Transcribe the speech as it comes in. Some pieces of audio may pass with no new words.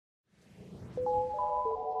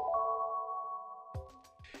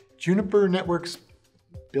Juniper Networks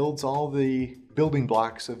builds all the building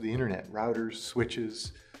blocks of the internet: routers,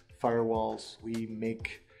 switches, firewalls. We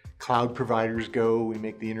make cloud providers go, we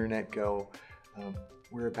make the internet go.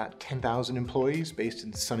 We're about 10,000 employees based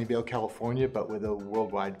in Sunnyvale, California, but with a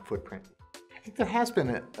worldwide footprint. I think there has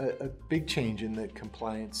been a big change in the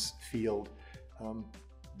compliance field,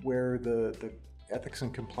 where the ethics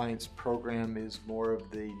and compliance program is more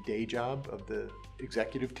of the day job of the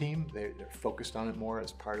executive team. They're focused on it more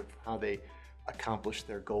as part of how they accomplish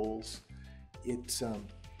their goals. It's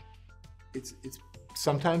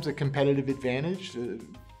sometimes a competitive advantage.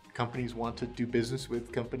 Companies want to do business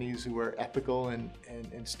with companies who are ethical and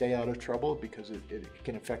stay out of trouble because it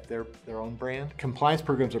can affect their own brand. Compliance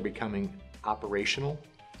programs are becoming operational.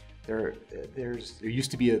 There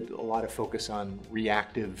used to be a lot of focus on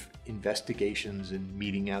reactive investigations and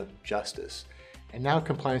meting out justice. And now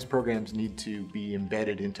compliance programs need to be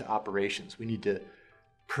embedded into operations. We need to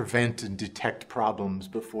prevent and detect problems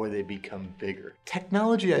before they become bigger.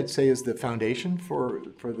 Technology, I'd say, is the foundation for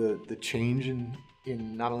the change in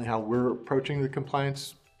not only how we're approaching the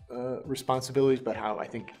compliance responsibilities, but how I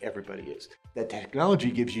think everybody is. That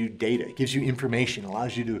technology gives you data, gives you information,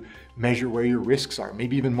 allows you to measure where your risks are.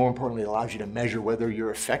 Maybe even more importantly, it allows you to measure whether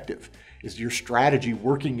you're effective. Is your strategy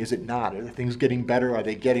working? Is it not? Are things getting better? Are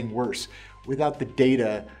they getting worse? Without the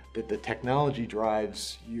data that the technology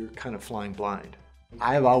drives, you're kind of flying blind.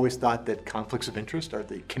 I have always thought that conflicts of interest are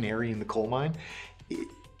the canary in the coal mine.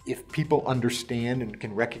 If people understand and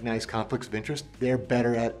can recognize conflicts of interest, they're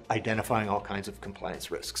better at identifying all kinds of compliance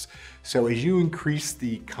risks. So as you increase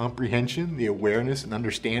the comprehension, the awareness and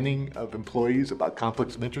understanding of employees about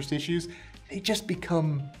conflicts of interest issues, they just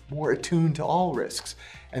become more attuned to all risks.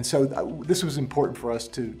 And so this was important for us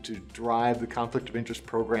to drive the conflict of interest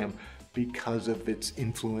program because of its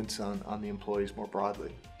influence on the employees more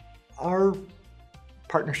broadly. Our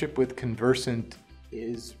partnership with Convercent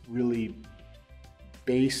is really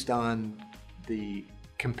based on the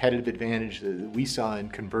competitive advantage that we saw in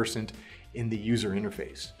Convercent in the user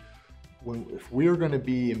interface. If we're going to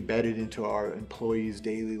be embedded into our employees'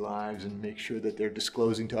 daily lives and make sure that they're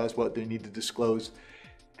disclosing to us what they need to disclose,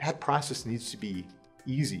 that process needs to be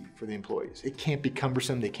easy for the employees. It can't be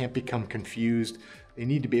cumbersome, they can't become confused. They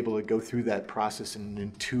need to be able to go through that process in an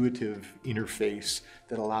intuitive interface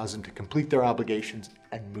that allows them to complete their obligations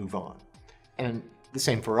and move on. And the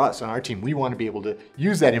same for us on our team. We want to be able to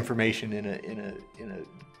use that information in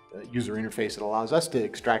a user interface that allows us to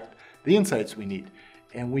extract the insights we need.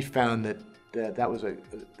 And we found that was a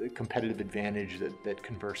competitive advantage that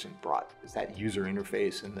Convercent brought, is that user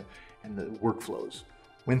interface and the workflows.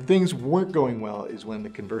 When things weren't going well is when the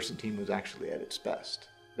Convercent team was actually at its best.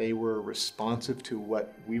 They were responsive to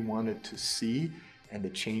what we wanted to see and the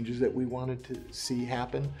changes that we wanted to see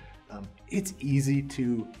happen. It's easy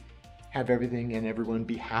to have everything and everyone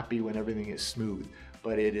be happy when everything is smooth,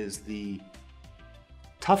 but it is the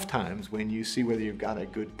tough times when you see whether you've got a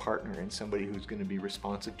good partner and somebody who's going to be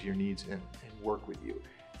responsive to your needs and work with you.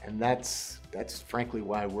 And that's frankly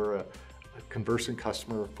why we're a Convercent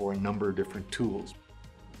customer for a number of different tools.